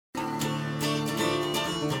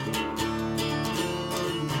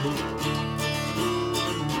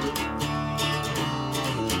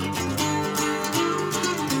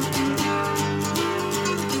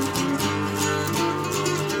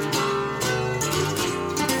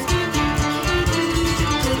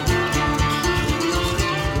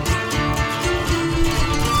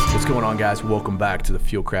What's going on, guys? Welcome back to the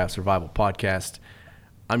Fieldcraft Survival Podcast.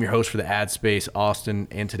 I'm your host for the Ad Space, Austin,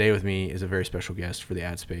 and today with me is a very special guest for the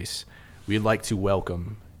Ad Space. We'd like to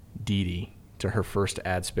welcome Dee Dee to her first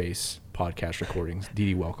Ad Space podcast recordings. Dee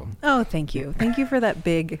Dee, welcome. Oh, thank you. Thank you for that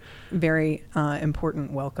big, very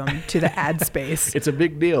important welcome to the Ad Space. It's a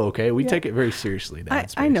big deal, okay? We take it very seriously, the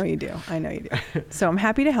Ad Space. I know you do. So I'm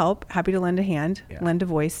happy to help, happy to lend a hand, lend a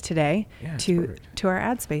voice today to our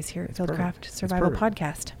Ad Space here at Fieldcraft Survival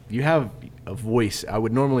Podcast. You have a voice. I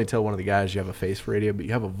would normally tell one of the guys you have a face for radio, but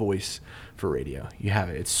you have a voice for radio. You have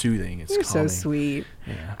it. It's soothing. It's You're calming. So sweet.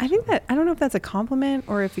 Yeah, I think that, I don't know if that's a compliment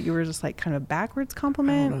or if you were just like kind of backwards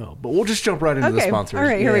compliment. I don't know, but we'll just jump right into the sponsors. All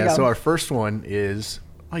right, here we go. So our first one is,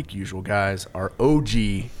 like usual, guys, our OG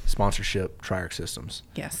sponsorship, Triarch Systems.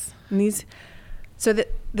 Yes. And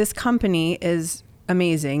this company is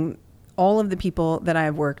amazing. All of the people that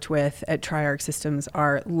I've worked with at Triarch Systems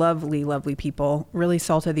are lovely, lovely people, really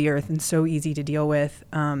salt of the earth and so easy to deal with.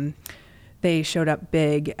 They showed up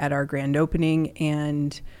big at our grand opening,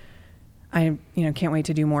 and I can't wait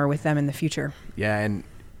to do more with them in the future. Yeah, and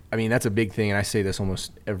I mean, that's a big thing, and I say this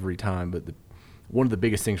almost every time, but one of the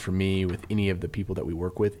biggest things for me with any of the people that we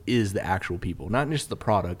work with is the actual people, not just the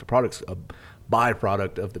product. The product's a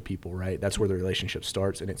byproduct of the people, right? That's where the relationship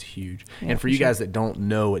starts, and it's huge. Yeah, and for you guys that don't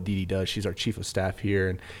know what Dee Dee does, she's our chief of staff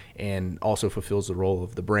here and also fulfills the role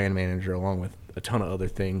of the brand manager along with a ton of other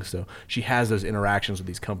things. So she has those interactions with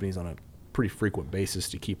these companies on a pretty frequent basis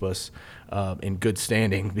to keep us in good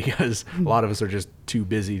standing, because a lot of us are just too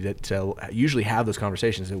busy to usually have those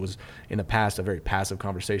conversations. It was in the past a very passive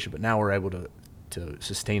conversation, but now we're able to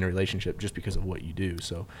sustain a relationship just because of what you do.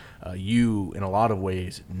 So you, in a lot of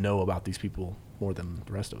ways, know about these people more than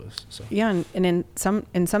the rest of us. So yeah, and in some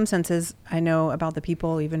senses, I know about the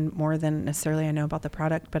people even more than necessarily I know about the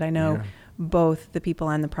product. But I know both the people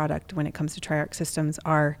and the product, when it comes to Triarch Systems,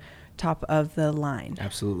 are top of the line.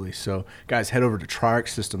 Absolutely. So guys, head over to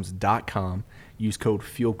triarchsystems.com, use code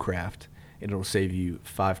FIELDCRAFT, and it'll save you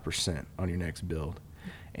 5% on your next build.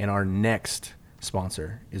 And our next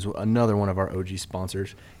sponsor is another one of our OG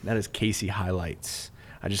sponsors, and that is Casey Highlights.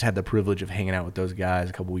 I just had the privilege of hanging out with those guys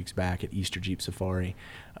a couple weeks back at Easter Jeep Safari.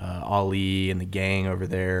 Ali and the gang over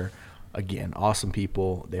there, again, awesome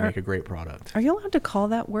people. They make a great product. Are you allowed to call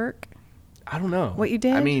that work? I don't know what you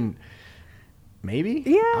did. I mean, maybe.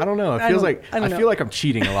 Yeah. I don't know. It feels like I feel like I'm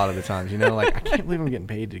cheating a lot of the times. Like I can't believe I'm getting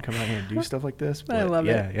paid to come out here and do stuff like this. But I love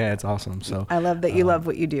it. Yeah, it's awesome. So I love that you love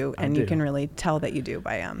what you do, and you can really tell that you do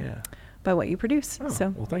by what you produce. Well,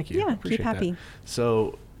 thank you. Yeah, keep happy. That.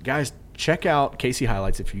 So, guys, check out Casey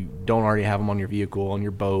Highlights if you don't already have them on your vehicle, on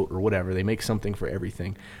your boat, or whatever. They make something for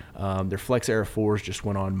everything. Their Flex Era 4s just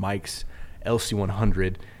went on Mike's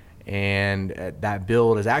LC100, and that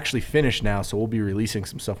build is actually finished now, so we'll be releasing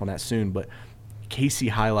some stuff on that soon. But Casey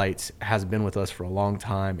Highlights has been with us for a long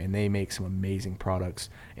time, and they make some amazing products.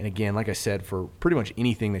 And again, like I said, for pretty much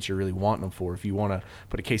anything that you're really wanting them for, if you want to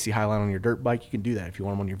put a Casey Highlight on your dirt bike, you can do that. If you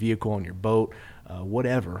want them on your vehicle, on your boat,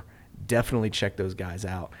 whatever, definitely check those guys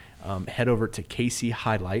out. Head over to Casey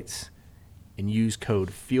Highlights and use code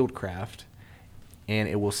FIELDCRAFT, and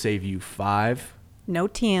it will save you 5. No,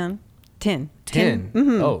 10. 10.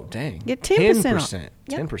 Mm-hmm. Oh, dang. Get 10%. 10%.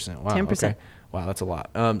 Yep. 10%. Wow. 10%. Okay. Wow, that's a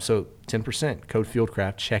lot. So 10%, code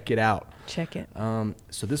FIELDCRAFT. Check it out. Check it.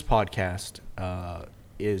 So this podcast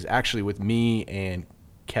is actually with me and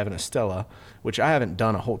Kevin Estella, which I haven't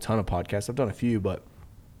done a whole ton of podcasts. I've done a few, but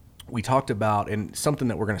we talked about, and something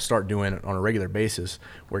that we're going to start doing on a regular basis,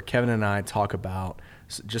 where Kevin and I talk about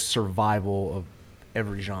just survival of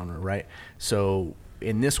every genre, right? So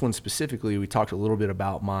in this one specifically, we talked a little bit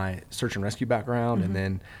about my search and rescue background, and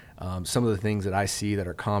then some of the things that I see that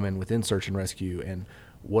are common within search and rescue, and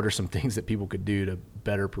what are some things that people could do to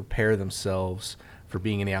better prepare themselves for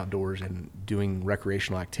being in the outdoors and doing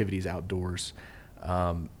recreational activities outdoors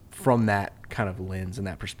from that kind of lens and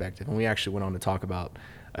that perspective. And we actually went on to talk about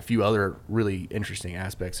a few other really interesting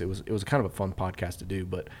aspects. It was kind of a fun podcast to do,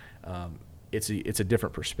 but it's a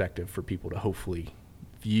different perspective for people to hopefully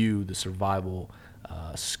view the survival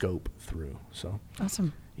scope through. So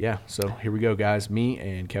awesome. Yeah, so here we go, guys. Me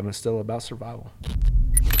and Kevin Estella about survival.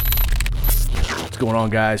 What's going on,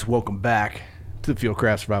 guys? Welcome back to the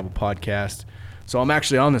Fieldcraft Survival Podcast. So I'm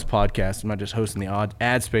actually on this podcast. I'm not just hosting the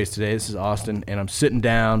Ad Space today. This is Austin, and I'm sitting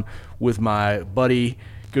down with my buddy,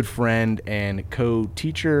 good friend, and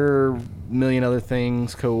co-teacher, million other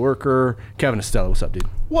things, co-worker, Kevin Estella. What's up, dude?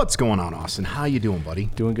 What's going on, Austin? How you doing, buddy?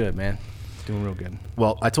 Doing good, man. Doing real good.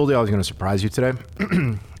 Well, I told you I was going to surprise you today.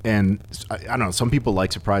 And I don't know, some people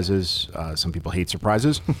like surprises. Some people hate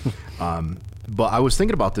surprises. But I was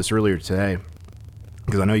thinking about this earlier today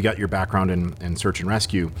because I know you got your background in search and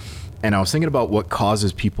rescue. And I was thinking about what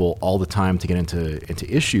causes people all the time to get into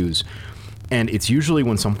issues. And it's usually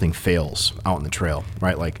when something fails out in the trail,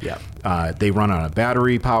 right? Like they run out of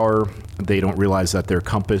battery power. They don't realize that their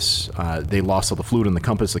compass, they lost all the fluid in the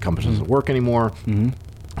compass. The compass doesn't work anymore.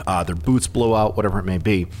 Their boots blow out, whatever it may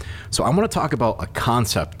be. So I want to talk about a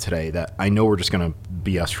concept today that I know we're just going to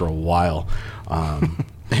BS for a while.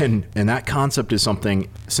 And that concept is something,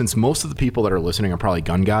 since most of the people that are listening are probably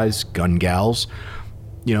gun guys, gun gals,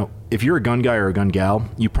 you know, if you're a gun guy or a gun gal,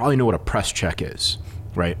 you probably know what a press check is,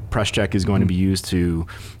 right? Press check is going to be used to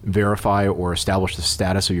verify or establish the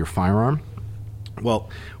status of your firearm.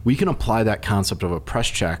 Well, we can apply that concept of a press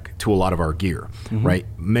check to a lot of our gear, right?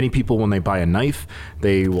 Many people, when they buy a knife,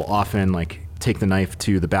 they will often like take the knife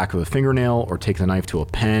to the back of a fingernail or take the knife to a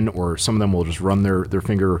pen, or some of them will just run their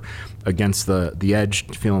finger against the edge,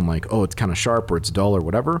 feeling like, oh, it's kind of sharp or it's dull or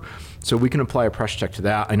whatever. So we can apply a press check to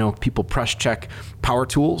that. I know people press check power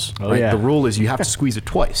tools. Oh, right? yeah. The rule is you have to squeeze it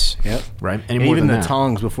twice. Yep. Right. And even the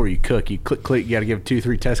tongs before you cook, you click. You got to give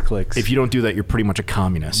 2-3 test clicks. If you don't do that, you're pretty much a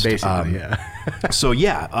communist. Basically, So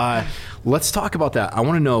let's talk about that. I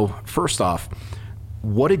want to know, first off,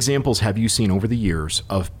 what examples have you seen over the years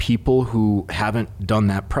of people who haven't done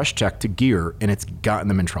that press check to gear and it's gotten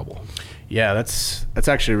them in trouble? Yeah, that's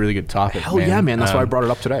actually a really good topic. Hell yeah, man. That's why I brought it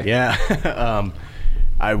up today. Yeah.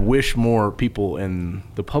 I wish more people in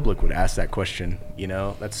the public would ask that question, you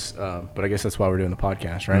know, but I guess that's why we're doing the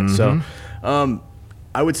podcast, right? So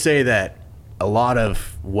I would say that a lot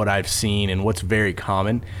of what I've seen and what's very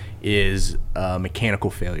common is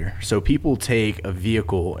mechanical failure. So people take a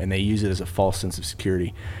vehicle and they use it as a false sense of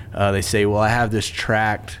security. They say, well, I have this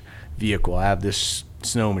tracked vehicle. I have this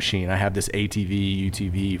snow machine. I have this ATV,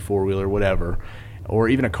 UTV, four-wheeler, whatever. Or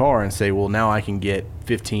even a car, and say, well, now I can get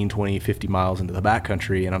 15, 20, 50 miles into the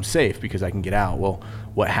backcountry and I'm safe because I can get out. Well,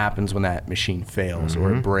 what happens when that machine fails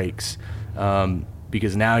or it breaks?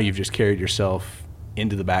 Because now you've just carried yourself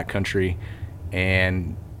into the backcountry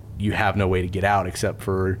and you have no way to get out except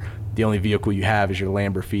for the only vehicle you have is your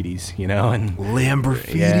Lamborghinis, you know? And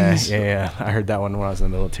Lamborghinis? Yeah. I heard that one when I was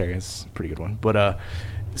in the military. It's a pretty good one. But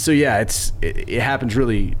so yeah, it happens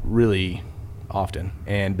really, really often,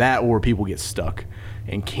 and that or people get stuck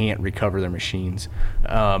and can't recover their machines.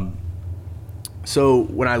 So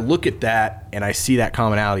when I look at that and I see that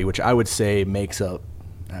commonality, which I would say makes up,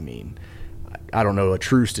 I don't know a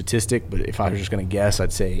true statistic, but if I was just going to guess,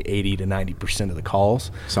 I'd say 80 to 90% of the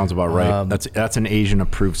calls. Sounds about right. That's an Asian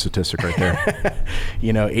approved statistic right there.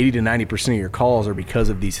 You know, 80 to 90% of your calls are because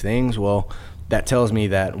of these things. Well, that tells me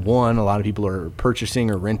that one, a lot of people are purchasing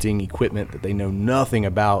or renting equipment that they know nothing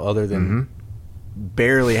about other than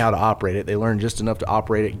barely how to operate it. They learn just enough to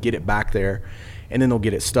operate it, get it back there, and then they'll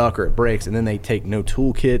get it stuck or it breaks, and then they take no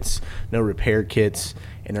tool kits, no repair kits,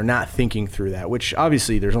 and they're not thinking through that, which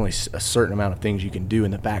obviously there's only a certain amount of things you can do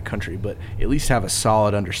in the backcountry, but at least have a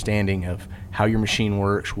solid understanding of how your machine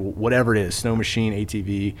works, whatever it is, snow machine,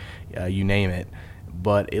 ATV, you name it,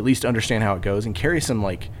 but at least understand how it goes and carry some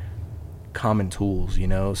like common tools, you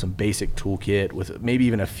know, some basic toolkit with maybe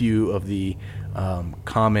even a few of the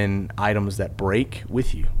common items that break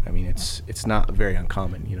with you. I mean, it's not very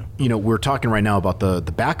uncommon, you know. You know, we're talking right now about the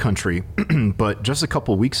backcountry, but just a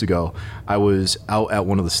couple of weeks ago, I was out at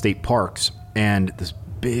one of the state parks, and this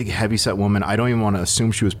big, heavyset woman, I don't even want to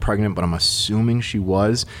assume she was pregnant, but I'm assuming she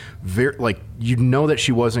was. Very, like, you know that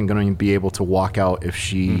she wasn't going to be able to walk out if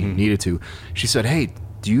she needed to. She said, "Hey,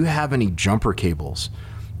 do you have any jumper cables?"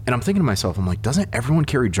 And I'm thinking to myself, I'm like, doesn't everyone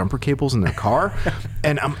carry jumper cables in their car?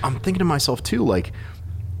 And I'm thinking to myself too, like,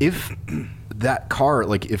 if that car,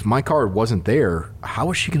 like if my car wasn't there, how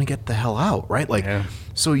is she going to get the hell out, right? Like,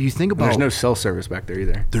 so you think about... There's no cell service back there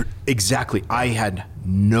either. Exactly. I had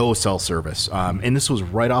no cell service. And this was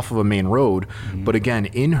right off of a main road. But again,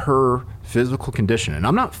 in her physical condition, and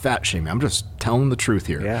I'm not fat shaming, I'm just telling the truth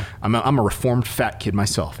here. Yeah. I'm a reformed fat kid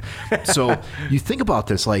myself. So you think about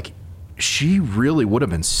this, like, she really would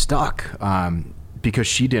have been stuck because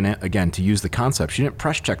she didn't, again, to use the concept, she didn't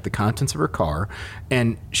press check the contents of her car,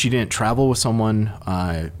 and she didn't travel with someone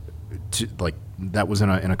to like that was in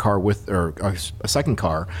a car with, or a second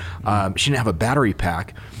car. She didn't have a battery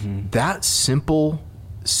pack. That simple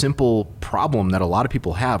problem that a lot of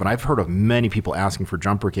people have, and I've heard of many people asking for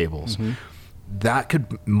jumper cables, that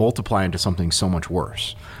could multiply into something so much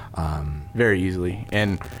worse. Very easily.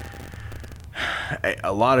 And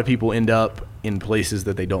a lot of people end up in places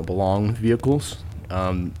that they don't belong with vehicles.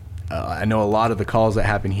 I know a lot of the calls that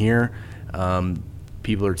happen here,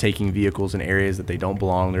 People are taking vehicles in areas that they don't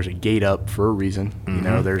belong. There's a gate up for a reason. You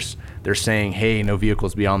know, they're saying, hey, no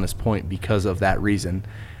vehicles beyond this point because of that reason.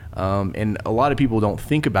 And a lot of people don't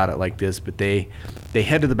think about it like this, but they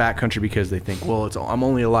head to the backcountry because they think, well, I'm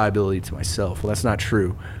only a liability to myself. Well, that's not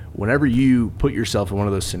true. Whenever you put yourself in one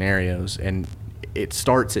of those scenarios, and it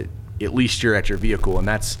starts at least you're at your vehicle, and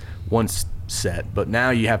that's one set. But now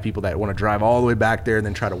you have people that want to drive all the way back there and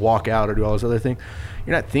then try to walk out or do all those other things.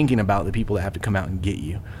 You're not thinking about the people that have to come out and get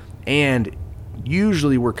you. And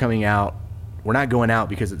usually we're not going out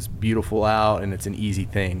because it's beautiful out and it's an easy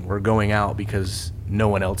thing. We're going out because no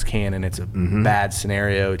one else can, and it's a bad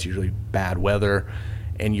scenario. It's usually bad weather,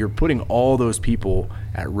 and you're putting all those people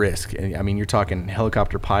at risk. And I mean, you're talking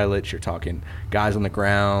helicopter pilots, you're talking guys on the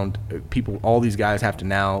ground, people, all these guys have to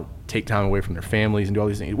now take time away from their families and do all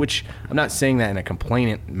these things, which I'm not saying that in a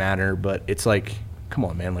complainant manner, but it's like, come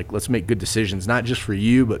on, man, like, let's make good decisions, not just for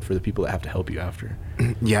you, but for the people that have to help you after.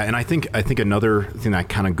 Yeah, and I think another thing that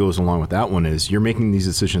kind of goes along with that one is you're making these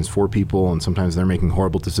decisions for people, and sometimes they're making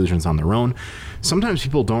horrible decisions on their own. Sometimes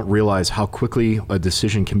people don't realize how quickly a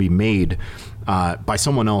decision can be made by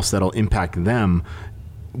someone else that'll impact them,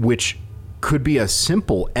 which could be as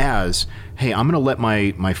simple as, hey, I'm going to let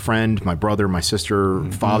my friend, my brother, my sister,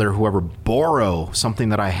 father, whoever, borrow something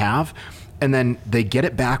that I have. And then they get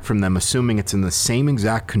it back from them, assuming it's in the same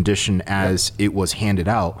exact condition as it was handed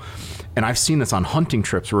out. And I've seen this on hunting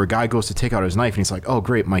trips where a guy goes to take out his knife and he's like, oh,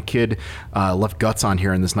 great, my kid left guts on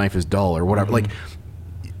here and this knife is dull or whatever. Like,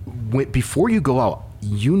 before you go out,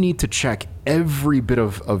 you need to check every bit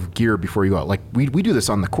of gear before you go out. Like, we do this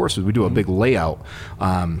on the courses. We do a big layout.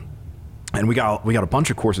 And we got a bunch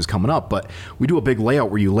of courses coming up, but we do a big layout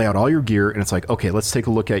where you lay out all your gear, and it's like, okay, let's take a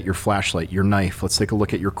look at your flashlight, your knife. Let's take a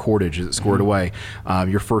look at your cordage. Is it scored away?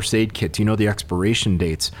 Your first aid kit. Do you know the expiration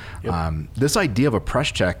dates? Yep. This idea of a press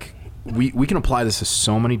check, we can apply this to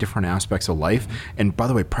so many different aspects of life. And by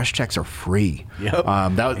the way, press checks are free. Yep.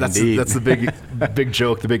 That's the big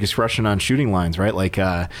joke, the big expression on shooting lines, right? Like,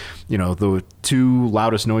 the two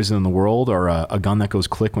loudest noises in the world are a gun that goes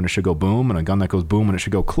click when it should go boom, and a gun that goes boom when it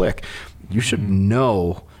should go click. You should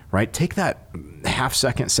know, right? Take that half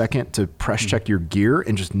second to press check your gear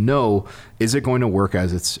and just know, is it going to work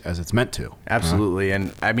as it's meant to? Absolutely.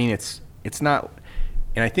 And I mean, it's not,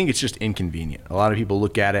 and I think it's just inconvenient. A lot of people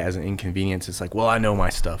look at it as an inconvenience. It's like, well, I know my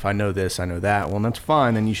stuff. I know this, I know that. Well, that's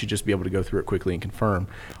fine. Then you should just be able to go through it quickly and confirm.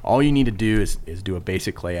 All you need to do is do a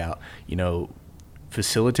basic layout.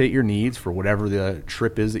 Facilitate your needs for whatever the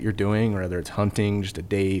trip is that you're doing, whether it's hunting, just a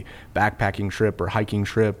day backpacking trip or hiking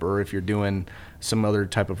trip, or if you're doing some other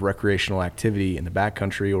type of recreational activity in the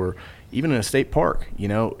backcountry or even in a state park,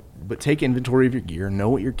 but take inventory of your gear, know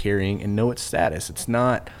what you're carrying, and know its status. It's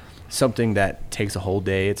not something that takes a whole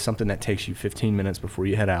day. It's something that takes you 15 minutes before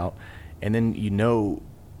you head out, and then you know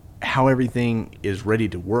how everything is ready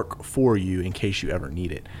to work for you in case you ever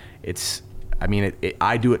need it.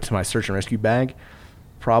 I do it to my search and rescue bag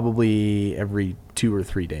probably every 2 or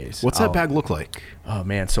 3 days. What's that bag look like? Oh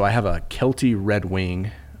man, so I have a Kelty Red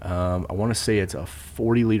Wing. I want to say it's a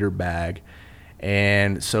 40-liter bag,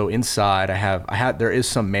 and so inside there is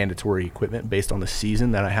some mandatory equipment based on the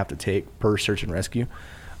season that I have to take per search and rescue.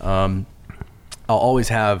 I'll always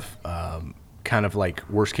have kind of like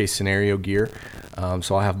worst case scenario gear.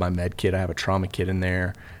 So I'll have my med kit. I have a trauma kit in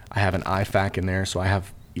there. I have an IFAK in there. So I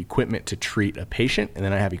have equipment to treat a patient, and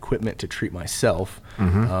then I have equipment to treat myself.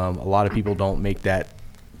 A lot of people don't make that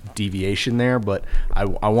deviation there, but I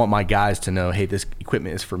want my guys to know, hey, this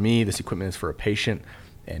equipment is for me, this equipment is for a patient,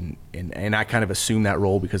 and I kind of assume that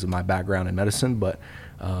role because of my background in medicine, but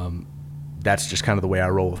that's just kind of the way I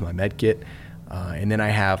roll with my med kit. And then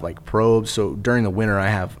I have like probes. So during the winter, I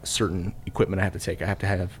have certain equipment I have to take. I have to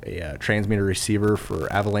have a transmitter receiver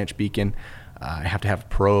for avalanche beacon. I have to have a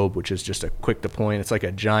probe, which is just a quick deploying. It's like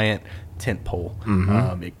a giant tent pole.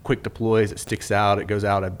 It quick deploys, it sticks out, it goes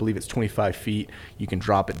out, I believe it's 25 feet. You can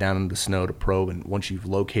drop it down into the snow to probe, and once you've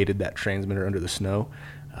located that transmitter under the snow,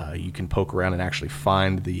 you can poke around and actually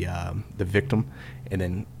find the victim and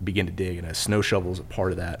then begin to dig. And a snow shovel is a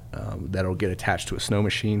part of that. That'll get attached to a snow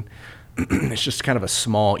machine. It's just kind of a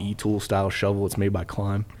small e-tool style shovel. It's made by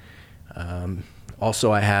Climb.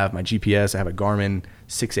 Also, I have my GPS. I have a Garmin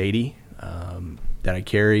 680 that I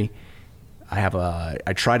carry.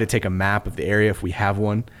 I try to take a map of the area if we have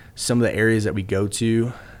one. Some of the areas that we go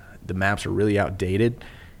to, the maps are really outdated,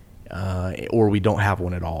 or we don't have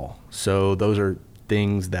one at all. So those are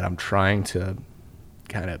things that I'm trying to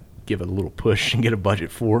kind of give a little push and get a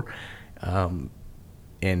budget for, and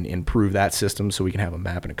improve that system so we can have a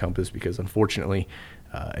map and a compass, because unfortunately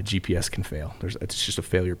a GPS can fail. It's just a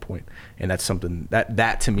failure point, and that's something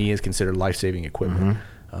that to me is considered life-saving equipment.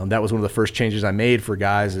 That was one of the first changes I made for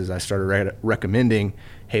guys, is I started recommending,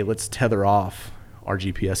 hey, let's tether off our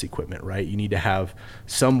GPS equipment, right? You need to have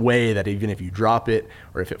some way that even if you drop it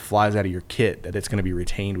or if it flies out of your kit, that it's going to be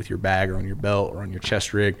retained with your bag or on your belt or on your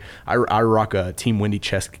chest rig. I rock a Team Wendy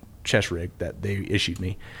chest rig that they issued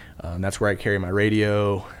me. That's where I carry my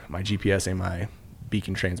radio, my GPS, and my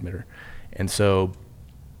beacon transmitter. And so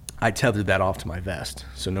I tethered that off to my vest.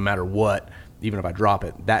 So no matter what, even if I drop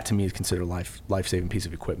it, that to me is considered a life-saving piece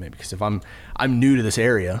of equipment. Because if I'm new to this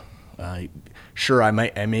area, sure, I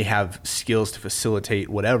may have skills to facilitate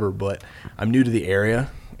whatever, but I'm new to the area,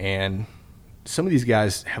 and some of these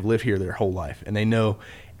guys have lived here their whole life, and they know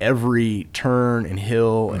every turn and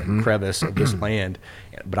hill and crevice of this land,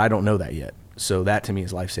 but I don't know that yet. So that to me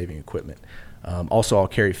is life-saving equipment. Also, I'll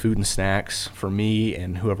carry food and snacks for me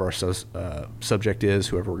and whoever our subject is,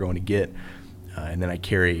 whoever we're going to get. And then I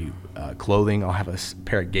carry clothing. I'll have a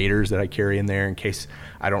pair of gaiters that I carry in there in case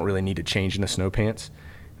I don't really need to change into snow pants.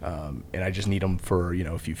 And I just need them for,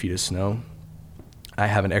 a few feet of snow. I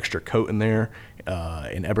have an extra coat in there,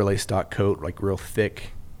 an Eberle stock coat, like real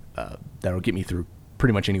thick, that'll get me through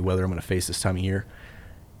pretty much any weather I'm going to face this time of year.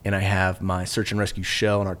 And I have my search and rescue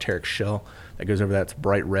shell, an Arc'teryx shell that goes over that. It's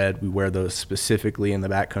bright red. We wear those specifically in the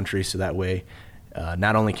backcountry, so that way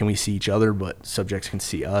not only can we see each other, but subjects can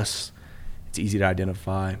see us. It's easy to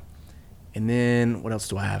identify. And then what else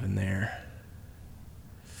do I have in there?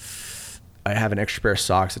 I have an extra pair of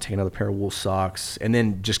socks. I take another pair of wool socks. And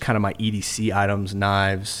then just kind of my EDC items,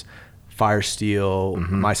 knives, fire steel,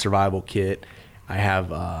 my survival kit. I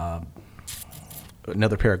have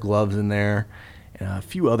another pair of gloves in there and a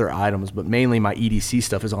few other items, but mainly my EDC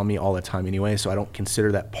stuff is on me all the time anyway, so I don't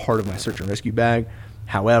consider that part of my search and rescue bag.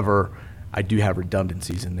 However, I do have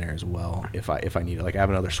redundancies in there as well if I need it. Like I have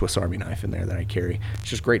another Swiss Army knife in there that I carry. It's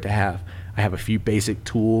just great to have. I have a few basic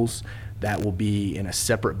tools that will be in a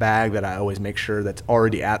separate bag that I always make sure that's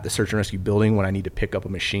already at the search and rescue building when I need to pick up a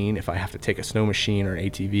machine. If I have to take a snow machine or an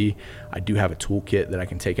ATV, I do have a toolkit that I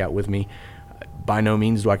can take out with me. By no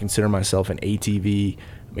means do I consider myself an ATV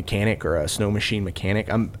mechanic or a snow machine mechanic.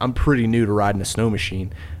 I'm pretty new to riding a snow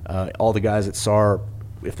machine. All the guys at SAR,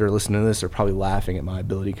 if they're listening to this, are probably laughing at my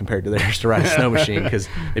ability compared to theirs to ride a snow machine because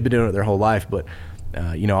they've been doing it their whole life. But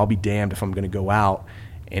I'll be damned if I'm going to go out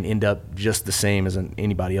and end up just the same as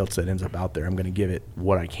anybody else that ends up out there. I'm going to give it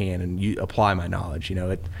what I can and apply my knowledge.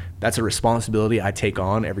 That's a responsibility I take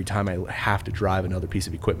on every time I have to drive another piece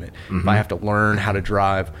of equipment. If I have to learn how to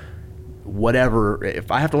drive whatever, if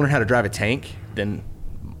I have to learn how to drive a tank, then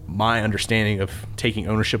my understanding of taking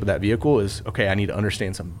ownership of that vehicle is, okay, I need to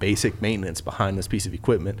understand some basic maintenance behind this piece of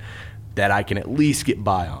equipment that I can at least get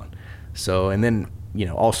by on. So, and then,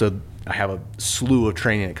 also I have a slew of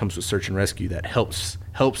training that comes with search and rescue that helps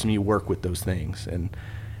me work with those things. And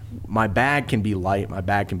my bag can be light, my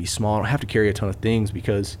bag can be small. I don't have to carry a ton of things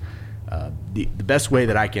because the best way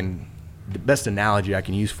that the best analogy I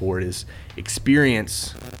can use for it is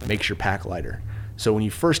experience makes your pack lighter. So when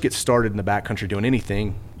you first get started in the backcountry doing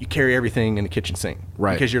anything, you carry everything in the kitchen sink.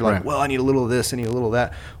 Right. Because you're like, well, I need a little of this, I need a little of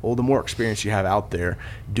that. Well, the more experience you have out there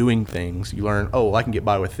doing things, you learn, I can get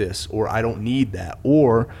by with this, or I don't need that,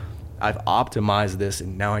 or I've optimized this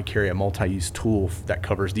and now I carry a multi-use tool that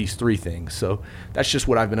covers these three things. So that's just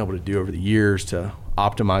what I've been able to do over the years to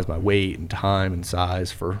optimize my weight and time and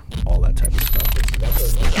size for all that type of stuff.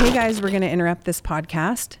 Hey guys, we're going to interrupt this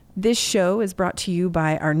podcast. This show is brought to you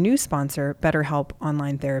by our new sponsor, BetterHelp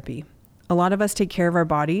Online Therapy. A lot of us take care of our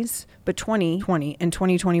bodies, but 2020 and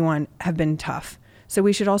 2021 have been tough. So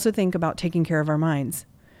we should also think about taking care of our minds.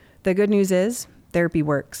 The good news is therapy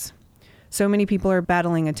works. So many people are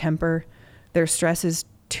battling a temper. Their stress is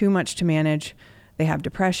too much to manage. They have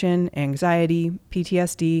depression, anxiety,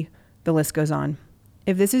 PTSD, the list goes on.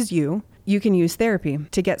 If this is you, you can use therapy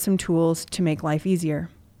to get some tools to make life easier.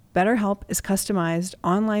 BetterHelp is customized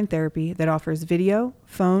online therapy that offers video,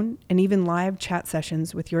 phone, and even live chat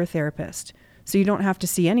sessions with your therapist, so you don't have to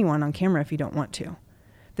see anyone on camera if you don't want to.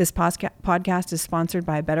 This podcast is sponsored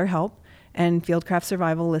by BetterHelp, and Fieldcraft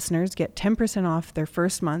Survival listeners get 10% off their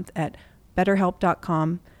first month at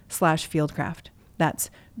betterhelp.com/fieldcraft.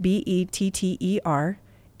 That's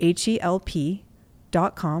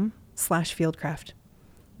BetterHelp.com/fieldcraft.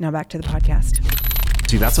 Now back to the podcast.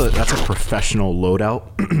 See, that's a professional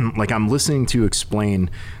loadout. Like I'm listening to you explain,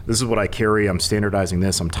 this is what I carry, I'm standardizing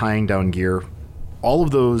this, I'm tying down gear. All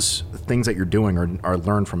of those things that you're doing are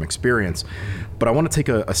learned from experience. But I want to take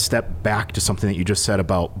a step back to something that you just said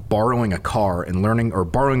about borrowing a car and learning, or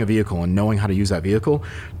borrowing a vehicle and knowing how to use that vehicle.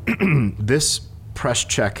 This press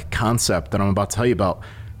check concept that I'm about to tell you about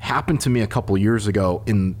happened to me a couple years ago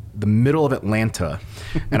in the middle of Atlanta.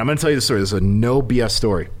 And I'm going to tell you the story. This is a no BS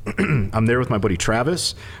story. I'm there with my buddy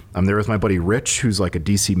Travis. I'm there with my buddy Rich, who's like a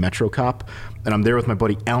DC Metro cop. And I'm there with my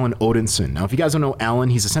buddy Alan Odinson. Now, if you guys don't know Alan,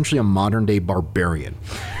 he's essentially a modern day barbarian.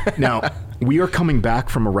 Now, we are coming back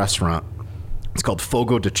from a restaurant. It's called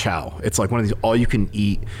Fogo de Chao. It's like one of these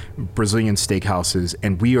all-you-can-eat Brazilian steakhouses,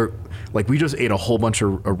 and we just ate a whole bunch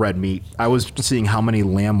of red meat. I was seeing how many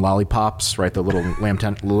lamb lollipops, right, the little lamb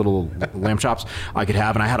chops I could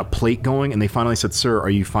have, and I had a plate going, and they finally said, "Sir, are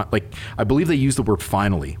you fine?" Like, I believe they used the word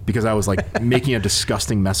 "finally" because I was like making a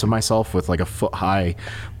disgusting mess of myself with like a foot high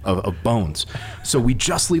of bones. So we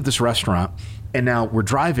just leave this restaurant, and now we're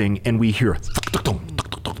driving, and we hear,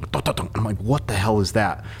 I'm like, "What the hell is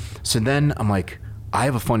that?" So then I'm like, I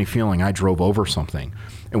have a funny feeling I drove over something.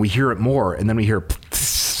 And we hear it more, and then we hear,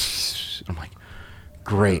 I'm like,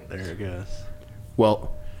 great. There it goes.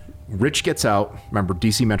 Well, Rich gets out. Remember,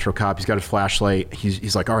 DC Metro cop, he's got his flashlight.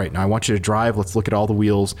 He's like, all right, now I want you to drive. Let's look at all the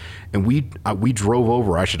wheels. And we drove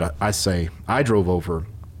over, I drove over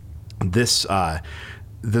this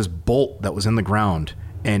bolt that was in the ground,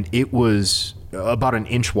 and it was about an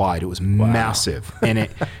inch wide. It was massive. And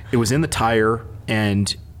it was in the tire,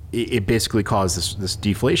 and it basically caused this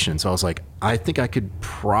deflation. So I was like, I think I could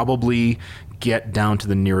probably get down to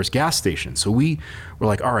the nearest gas station. So we were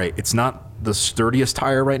like, all right, it's not the sturdiest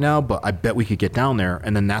tire right now, but I bet we could get down there,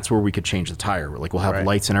 and then that's where we could change the tire. Like, we'll have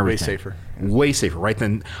lights and everything. Way safer, right?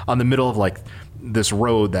 Then on the middle of like this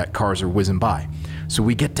road that cars are whizzing by. So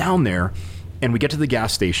we get down there, and we get to the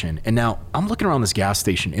gas station, and now I'm looking around this gas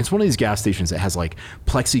station. It's one of these gas stations that has like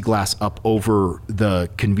plexiglass up over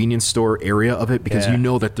the convenience store area of it because you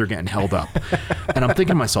know that they're getting held up. And I'm thinking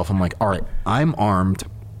to myself, I'm like, all right, I'm armed.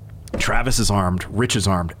 Travis is armed. Rich is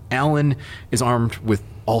armed. Alan is armed with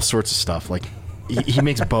all sorts of stuff. Like, he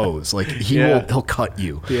makes bows. Like, he'll cut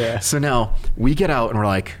you. Yeah. So now we get out, and we're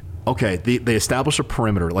like, okay, they establish a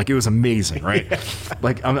perimeter. Like, it was amazing, right?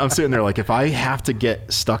 Like, I'm sitting there like, if I have to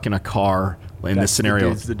get stuck in a this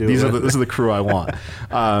scenario, this is the crew I want.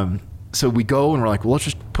 So we go, and we're like, well, let's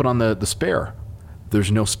just put on the spare.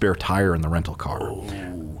 There's no spare tire in the rental car.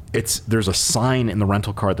 There's a sign in the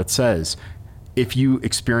rental car that says, if you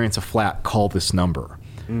experience a flat, call this number.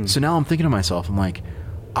 So now I'm thinking to myself, I'm like,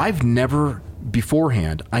 I never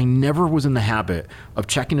was in the habit of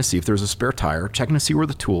checking to see if there's a spare tire, checking to see where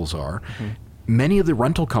the tools are. Mm-hmm. Many of the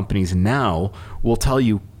rental companies now will tell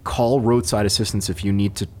you, call roadside assistance if you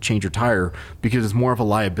need to change your tire, because it's more of a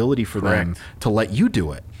liability for them to let you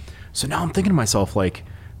do it. So now I'm thinking to myself, like,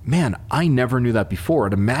 man, I never knew that before.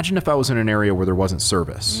 And imagine if I was in an area where there wasn't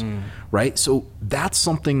service, right? So that's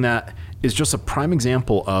something that is just a prime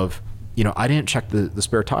example of, I didn't check the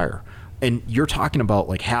spare tire. And you're talking about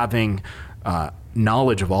like having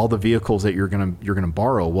knowledge of all the vehicles that you're gonna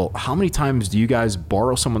borrow. Well, how many times do you guys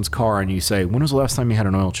borrow someone's car and you say, when was the last time you had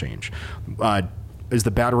an oil change? Is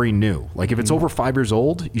the battery new? Like, if it's over 5 years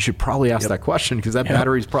old, you should probably ask that question, because that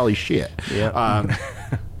battery is probably shit. And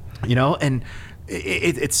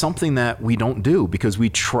it's something that we don't do because we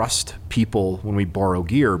trust people when we borrow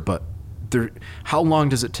gear. But how long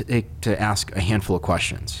does it take to ask a handful of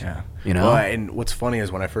questions? Yeah. Well, and what's funny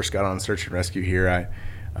is when I first got on search and rescue here,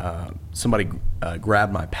 somebody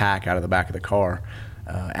grabbed my pack out of the back of the car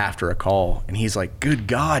after a call, and he's like, good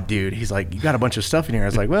God, dude. He's like, you got a bunch of stuff in here. I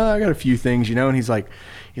was like, well, I got a few things, and he's like,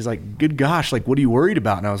 good gosh, like, what are you worried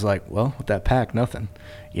about? And I was like, well, with that pack, nothing,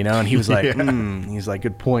 and he was like, he's like,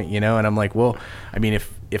 good point, and I'm like, well, I mean,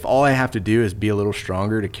 if all I have to do is be a little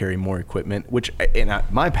stronger to carry more equipment,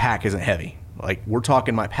 my pack isn't heavy. Like, we're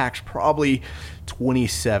talking, my pack's probably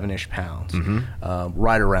 27-ish pounds,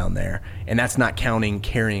 right around there. And that's not counting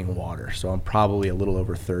carrying water. So I'm probably a little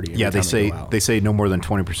over 30. Yeah, they say no more than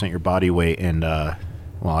 20% your body weight. And,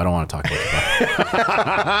 well, I don't want to talk about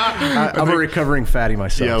that. I'm a recovering fatty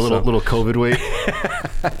myself. Yeah, a little COVID weight.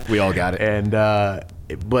 We all got it. And,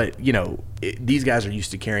 but, these guys are used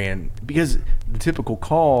to carrying, because the typical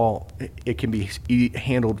call, it can be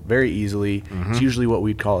handled very easily. It's usually what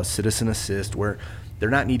we'd call a citizen assist, where they're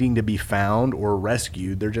not needing to be found or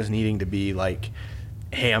rescued. They're just needing to be like,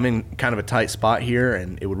 hey, I'm in kind of a tight spot here,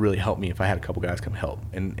 and it would really help me if I had a couple guys come help.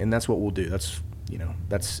 And that's what we'll do. It's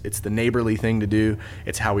the neighborly thing to do.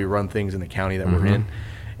 It's how we run things in the county that we're in.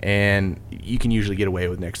 And you can usually get away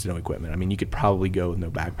with next to no equipment. I mean, you could probably go with no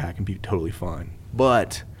backpack and be totally fine.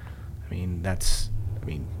 But that's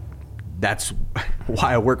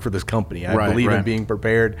why I work for this company. I believe in being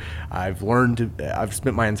prepared. I've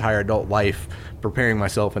spent my entire adult life preparing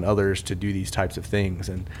myself and others to do these types of things.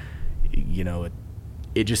 And,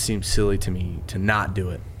 it just seems silly to me to not do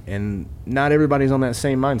it. And not everybody's on that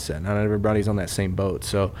same mindset. Not everybody's on that same boat.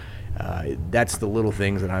 So that's the little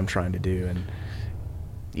things that I'm trying to do. And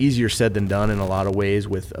easier said than done in a lot of ways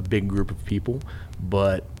with a big group of people,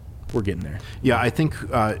 but we're getting there. Yeah, I think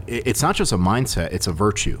it's not just a mindset, it's a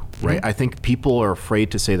virtue, right? I think people are afraid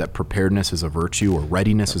to say that preparedness is a virtue or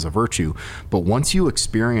readiness is a virtue, but once you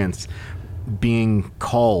experience being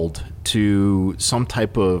called to some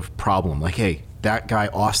type of problem, like, hey, that guy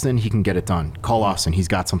Austin, he can get it done. Call Austin, he's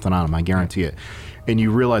got something on him, I guarantee it. And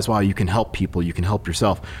you realize, wow, you can help people, you can help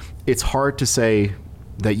yourself. It's hard to say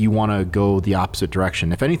that you want to go the opposite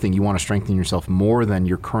direction. If anything, you want to strengthen yourself more than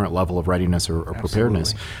your current level of readiness or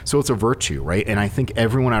preparedness. So it's a virtue, right? And I think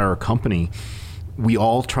everyone at our company, we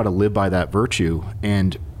all try to live by that virtue.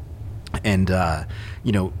 And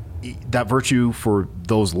you know, that virtue for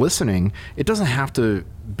those listening, it doesn't have to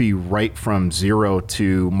be right from 0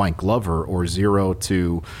 to Mike Glover or 0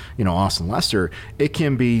 to, you know, Austin Lester. It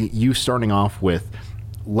can be you starting off with,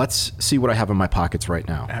 let's see what I have in my pockets right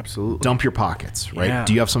now. Absolutely. Dump your pockets, right? Yeah.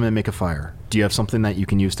 Do you have something to make a fire? Do you have something that you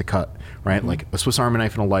can use to cut, right? Mm-hmm. Like a Swiss Army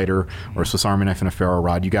knife and a lighter, or a Swiss Army knife and a ferro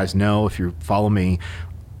rod. You guys know, if you follow me,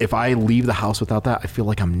 if I leave the house without that, I feel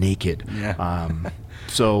like I'm naked. Yeah.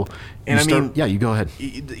 So, and I mean, yeah, you go ahead.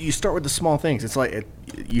 You start with the small things. It's like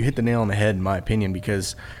you hit the nail on the head, in my opinion,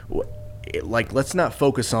 because like, let's not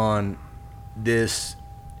focus on this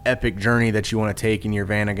epic journey that you want to take in your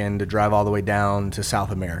van again to drive all the way down to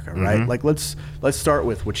South America, right? Mm-hmm. Like, let's start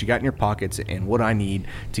with what you got in your pockets and what I need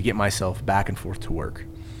to get myself back and forth to work.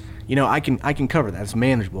 You know, I can cover that. It's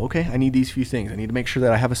manageable. Okay, I need these few things. I need to make sure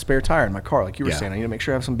that I have a spare tire in my car, like you were saying. I need to make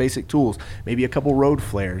sure I have some basic tools, maybe a couple road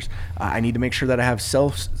flares. I need to make sure that I have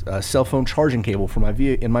cell phone charging cable for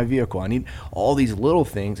in my vehicle. I need all these little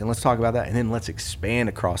things, and let's talk about that, and then let's expand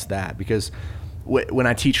across that. Because when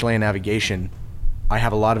I teach land navigation, I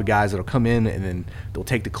have a lot of guys that'll come in and then they'll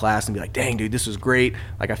take the class and be like, dang, dude, this was great.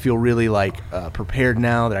 Like, I feel really prepared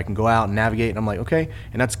now that I can go out and navigate. And I'm like, okay,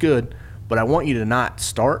 and that's good. But I want you to not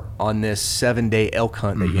start on this 7-day elk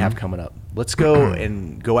hunt that you have coming up. Let's go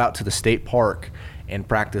and go out to the state park and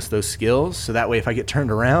practice those skills. So that way, if I get turned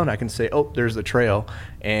around, I can say, oh, there's the trail,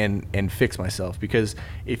 and fix myself. Because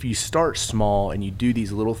if you start small and you do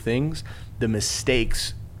these little things, the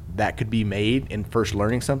mistakes that could be made in first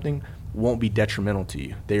learning something won't be detrimental to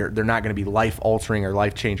you. They're not going to be life-altering or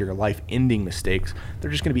life-changing or life-ending mistakes.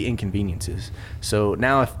 They're just going to be inconveniences. So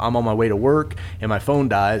now if I'm on my way to work and my phone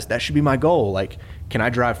dies, that should be my goal. Like, can I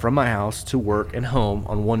drive from my house to work and home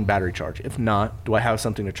on one battery charge? If not, do I have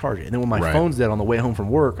something to charge it? And then when my phone's dead on the way home from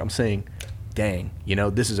work, I'm saying, dang, you know,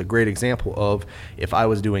 this is a great example of if I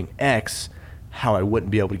was doing X, how I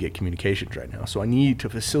wouldn't be able to get communications right now. So I need to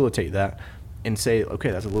facilitate that and say,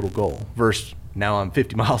 okay, that's a little goal, versus now I'm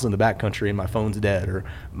 50 miles in the backcountry and my phone's dead, or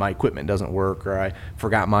my equipment doesn't work, or I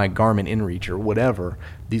forgot my Garmin InReach, or whatever.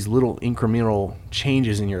 These little incremental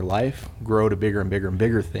changes in your life grow to bigger and bigger and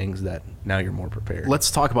bigger things that now you're more prepared.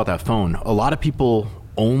 Let's talk about that phone. A lot of people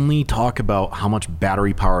only talk about how much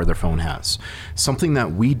battery power their phone has. Something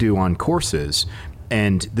that we do on courses,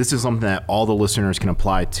 and this is something that all the listeners can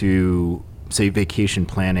apply to, say, vacation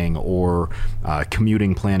planning or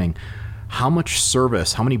commuting planning. How much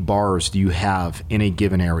service, how many bars do you have in a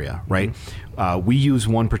given area, right? Mm-hmm. We use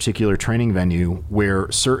one particular training venue where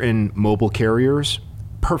certain mobile carriers,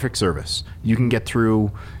 perfect service. You can get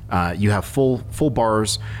through, you have full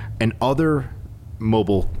bars, and other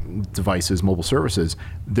mobile devices, mobile services,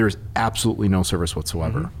 there's absolutely no service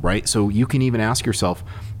whatsoever, right? So you can even ask yourself,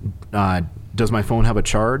 does my phone have a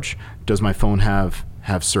charge? Does my phone have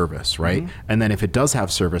service, right? Mm-hmm. And then if it does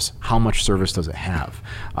have service, how much service does it have?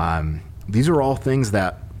 These are all things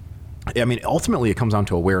that, I mean, ultimately it comes down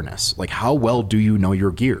to awareness. Like, how well do you know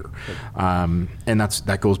your gear? And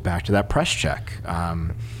that goes back to that press check.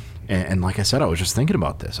 And like I said, I was just thinking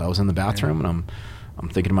about this. I was in the bathroom and I'm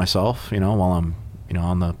thinking to myself, you know, while I'm, you know,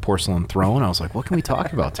 on the porcelain throne, I was like, what can we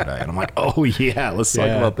talk about today? And I'm like, oh yeah, let's talk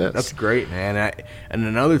about this. That's great, man. And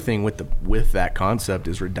another thing with that concept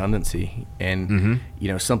is redundancy. And you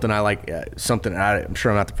know, something I like, I'm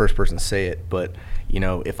sure I'm not the first person to say it, but you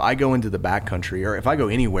know, if I go into the backcountry or if I go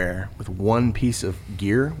anywhere with one piece of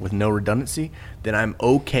gear with no redundancy, then I'm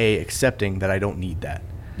okay accepting that I don't need that.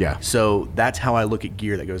 Yeah. So that's how I look at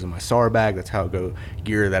gear that goes in my SAR bag. That's how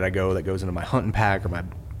gear that goes into my hunting pack or my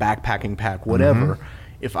backpacking pack, whatever.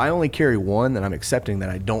 If I only carry one, then I'm accepting that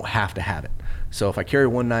I don't have to have it. So if I carry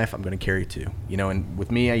one knife, I'm going to carry two. You know, and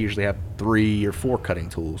with me, I usually have 3 or 4 cutting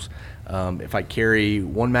tools. If I carry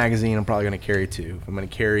one magazine, I'm probably going to carry 2. If I'm going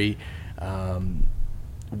to carry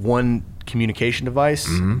one communication device,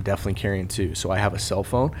 I'm definitely carrying 2. So I have a cell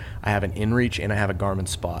phone, I have an InReach, and I have a Garmin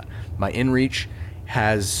Spot. My InReach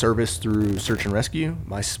has service through search and rescue,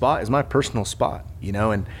 my spot is my personal spot, you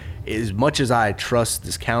know, and as much as I trust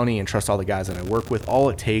this county and trust all the guys that I work with, all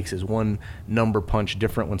it takes is one number punch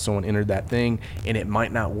different when someone entered that thing, and it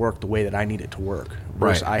might not work the way that I need it to work.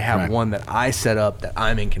 Versus I have one that I set up that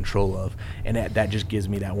I'm in control of, and that just gives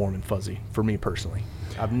me that warm and fuzzy for me personally.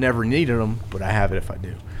 I've never needed them, but I have it if I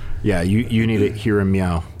do. Yeah, you need to hear him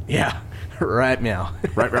meow. Yeah, right meow.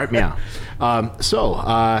 right meow.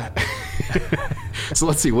 So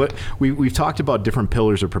let's see what we've talked about different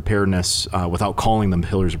pillars of preparedness without calling them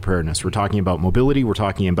pillars of preparedness. We're talking about mobility. We're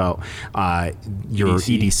talking about your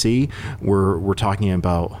EDC. We're talking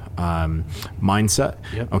about mindset.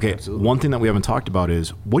 Yep, okay. Absolutely. One thing that we haven't talked about is,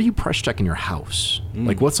 what do you press check in your house?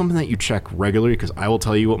 Like, what's something that you check regularly? Because I will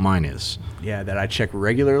tell you what mine is. Yeah, that I check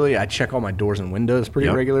regularly. I check all my doors and windows pretty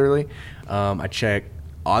regularly. I check.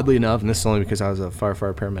 Oddly enough, and this is only because I was a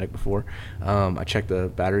firefighter paramedic before, I checked the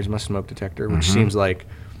batteries in my smoke detector, which seems like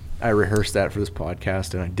I rehearsed that for this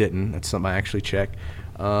podcast, and I didn't. That's something I actually check.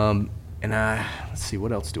 And let's see,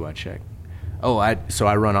 what else do I check? Oh,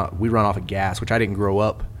 we run off of gas, which I didn't grow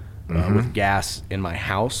up with gas in my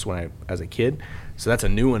house as a kid. So that's a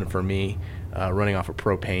new one for me. Running off of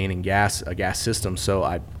propane and a gas system. So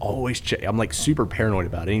I always check. I'm like super paranoid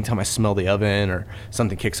about it. Anytime I smell the oven or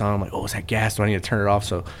something kicks on, I'm like, oh, is that gas? Do I need to turn it off?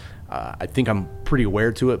 So I think I'm pretty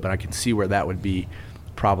aware to it, but I can see where that would be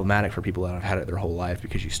problematic for people that have had it their whole life,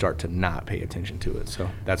 because you start to not pay attention to it. So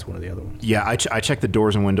that's one of the other ones. Yeah, I check the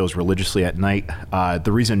doors and windows religiously at night.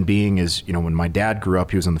 The reason being is, you know, when my dad grew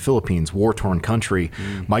up, he was in the Philippines, war-torn country.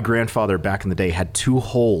 My grandfather back in the day had 2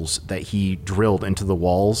 holes that he drilled into the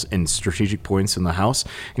walls in strategic points in the house.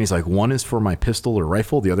 And he's like, one is for my pistol or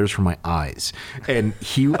rifle, the other is for my eyes. And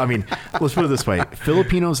let's put it this way.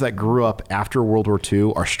 Filipinos that grew up after World War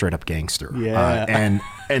II are straight up gangster. Yeah.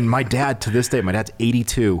 And my dad, to this day, my dad's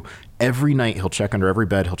 82. Every night he'll check under every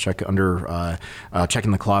bed. He'll check under, check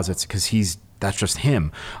in the closets, because that's just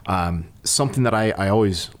him. Something that I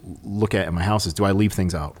always look at in my house is, do I leave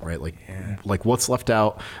things out, right? Like what's left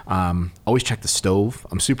out. Always check the stove.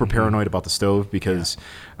 I'm super paranoid about the stove because,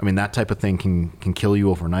 I mean, that type of thing can kill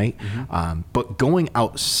you overnight. But going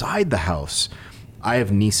outside the house, I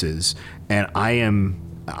have nieces, and I am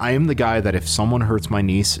the guy that if someone hurts my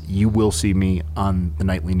niece, you will see me on the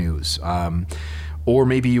nightly news. Or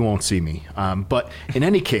maybe you won't see me. But in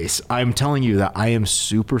any case, I'm telling you that I am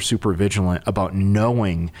super, super vigilant about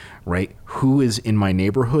knowing, right, who is in my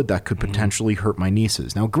neighborhood that could potentially hurt my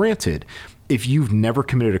nieces. Now, granted, if you've never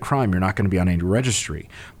committed a crime, you're not going to be on any registry.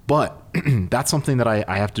 But that's something that I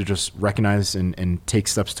have to just recognize and take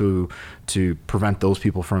steps to prevent those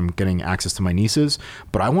people from getting access to my nieces.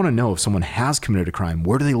 But I want to know if someone has committed a crime,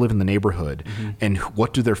 where do they live in the neighborhood, and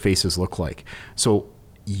what do their faces look like? So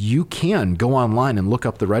you can go online and look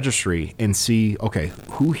up the registry and see, okay,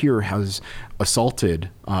 who here has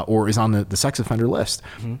assaulted or is on the sex offender list.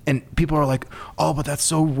 And people are like, oh, but that's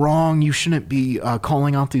so wrong. You shouldn't be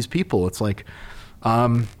calling out these people. It's like,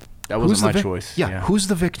 that wasn't my choice. Yeah, who's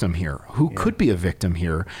the victim here? Who could be a victim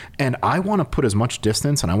here? And I want to put as much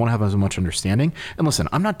distance, and I want to have as much understanding. And listen,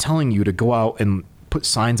 I'm not telling you to go out and put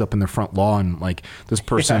signs up in their front lawn like this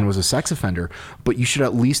person was a sex offender, but you should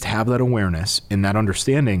at least have that awareness and that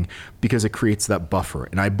understanding, because it creates that buffer.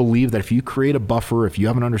 And I believe that if you create a buffer, if you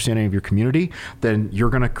have an understanding of your community, then you're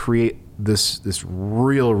going to create this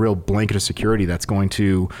real blanket of security that's going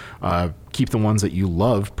to keep the ones that you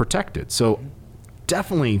love protected. So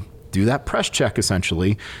definitely do that press check,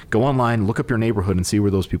 essentially. Go online, look up your neighborhood, and see where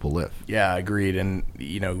those people live. Yeah, agreed. And,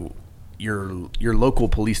 you know, your local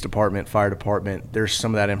police department, fire department, there's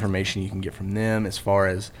some of that information you can get from them as far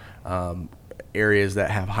as areas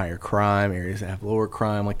that have higher crime, areas that have lower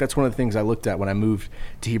crime. Like, that's one of the things I looked at when I moved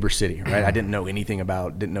to Heber City, right? I didn't know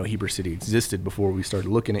Heber City existed before we started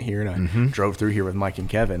looking at here, and I drove through here with Mike and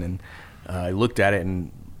Kevin, and I looked at it,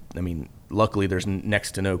 and I mean, luckily there's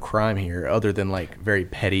next to no crime here other than like very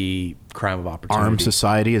petty crime of opportunity. Armed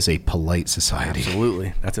society is a polite society.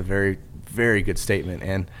 Absolutely. That's a very, very good statement.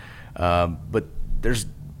 And but there's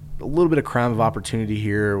a little bit of crime of opportunity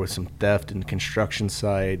here with some theft and construction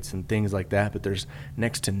sites and things like that, but there's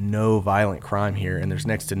next to no violent crime here, and there's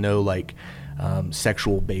next to no like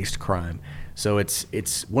sexual based crime. So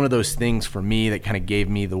it's one of those things for me that kind of gave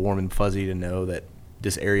me the warm and fuzzy to know that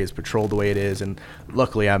this area is patrolled the way it is. And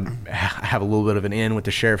luckily I have a little bit of an in with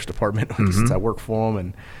the sheriff's department since I work for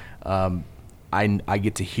them, and I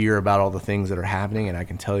get to hear about all the things that are happening, and I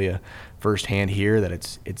can tell you firsthand here that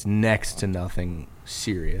it's next to nothing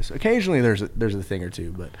serious. Occasionally there's a thing or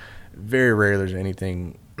two, but very rare there's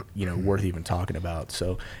anything, worth even talking about.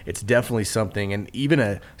 So it's definitely something, and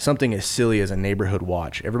even something as silly as a neighborhood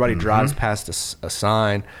watch. Everybody drives past a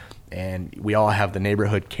sign, and we all have the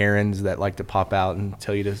neighborhood Karens that like to pop out and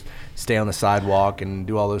tell you to stay on the sidewalk and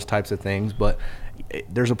do all those types of things. But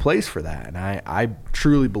there's a place for that, and I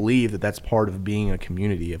truly believe that that's part of being a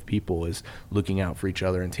community of people, is looking out for each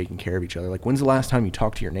other and taking care of each other. Like, when's the last time you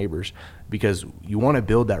talked to your neighbors? Because you want to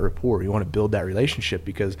build that rapport, you want to build that relationship.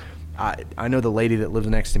 Because I know the lady that lives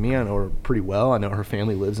next to me, I know her pretty well. I know her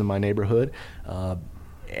family lives in my neighborhood,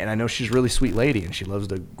 and I know she's a really sweet lady, and she loves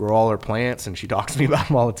to grow all her plants, and she talks to me about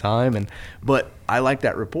them all the time. But I like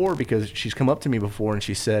that rapport because she's come up to me before and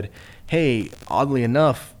she said, hey, oddly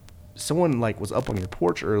enough, someone was up on your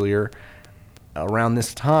porch earlier around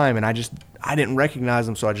this time, and I didn't recognize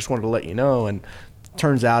him, so I just wanted to let you know. And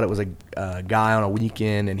turns out it was a guy on a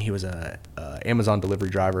weekend, and he was a Amazon delivery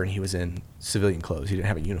driver, and he was in civilian clothes. He didn't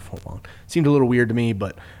have a uniform on. Seemed a little weird to me,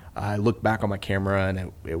 but I looked back on my camera,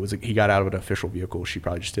 and he got out of an official vehicle. She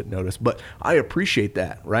probably just didn't notice, but I appreciate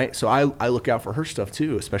that, right? So I look out for her stuff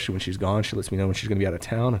too, especially when she's gone. She lets me know when she's going to be out of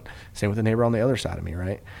town, and same with the neighbor on the other side of me,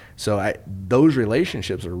 right? So those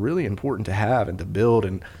relationships are really important to have and to build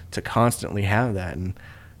and to constantly have that. And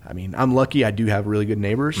I mean, I'm lucky. I do have really good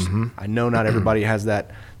neighbors. I know not everybody has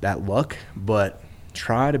that luck, but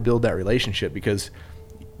try to build that relationship, because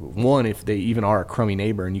one, if they even are a crummy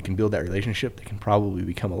neighbor and you can build that relationship, they can probably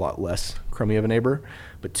become a lot less crummy of a neighbor.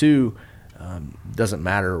 But two, doesn't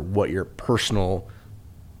matter what you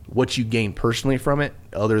gain personally from it,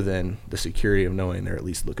 other than the security of knowing they're at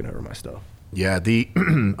least looking over my stuff. Yeah,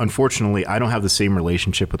 unfortunately, I don't have the same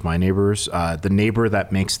relationship with my neighbors. The neighbor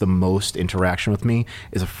that makes the most interaction with me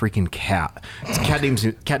is a freaking cat. Its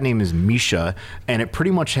cat name is Misha, and it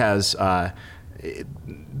pretty much has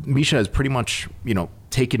Misha has pretty much,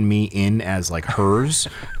 taken me in as hers.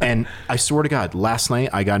 And I swear to God, last night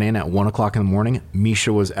I got in at 1:00 in the morning.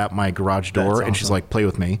 Misha was at my garage door. That's awesome. And she's like, play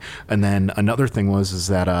with me. And then another thing is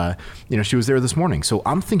that, she was there this morning. So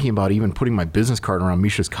I'm thinking about even putting my business card around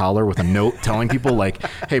Misha's collar with a note telling people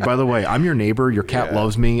hey, by the way, I'm your neighbor. Your cat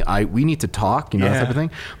loves me. We need to talk, that type of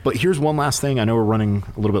thing. But here's one last thing. I know we're running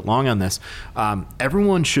a little bit long on this.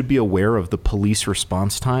 Everyone should be aware of the police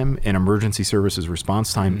response time and emergency services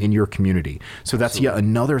response time in your community. So that's yet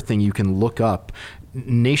another thing you can look up.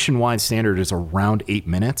 Nationwide standard is around 8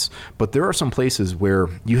 minutes, but there are some places where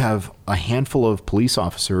you have a handful of police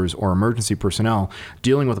officers or emergency personnel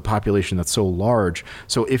dealing with a population that's so large.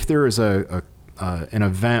 So if there is an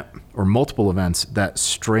event or multiple events that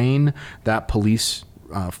strain that police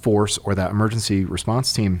force or that emergency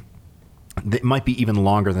response team, it might be even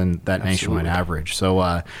longer than that nationwide average.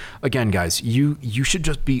 So again, guys, you should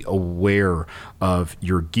just be aware of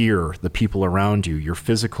your gear, the people around you, your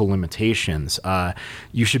physical limitations.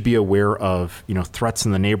 You should be aware of threats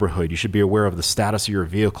in the neighborhood. You should be aware of the status of your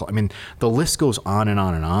vehicle. I mean, the list goes on and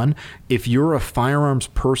on and on. If you're a firearms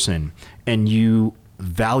person and you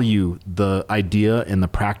value the idea and the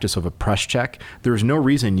practice of a press check, there's no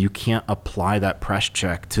reason you can't apply that press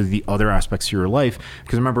check to the other aspects of your life,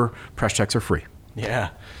 because remember, press checks are free. Yeah.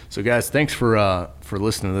 So guys, thanks for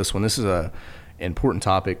listening to this one. This is a important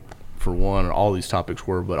topic, for one, all these topics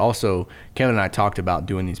were, but also Kevin and I talked about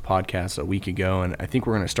doing these podcasts a week ago, and I think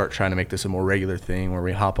we're going to start trying to make this a more regular thing where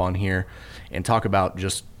we hop on here and talk about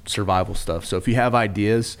just survival stuff. So if you have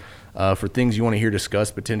ideas for things you want to hear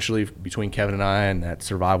discussed potentially between Kevin and I in that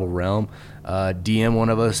survival realm, DM one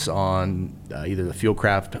of us on either the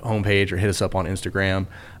Fieldcraft homepage or hit us up on Instagram.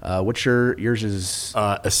 What's yours is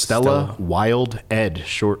Estella Wild Ed,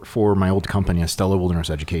 short for my old company, Estella Wilderness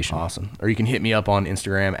Education. Awesome. Or you can hit me up on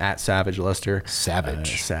Instagram at Savage Lester.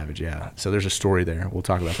 Savage, yeah. So there's a story there. We'll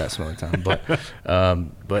talk about that some other time.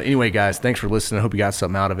 But anyway, guys, thanks for listening. I hope you got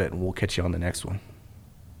something out of it, and we'll catch you on the next one.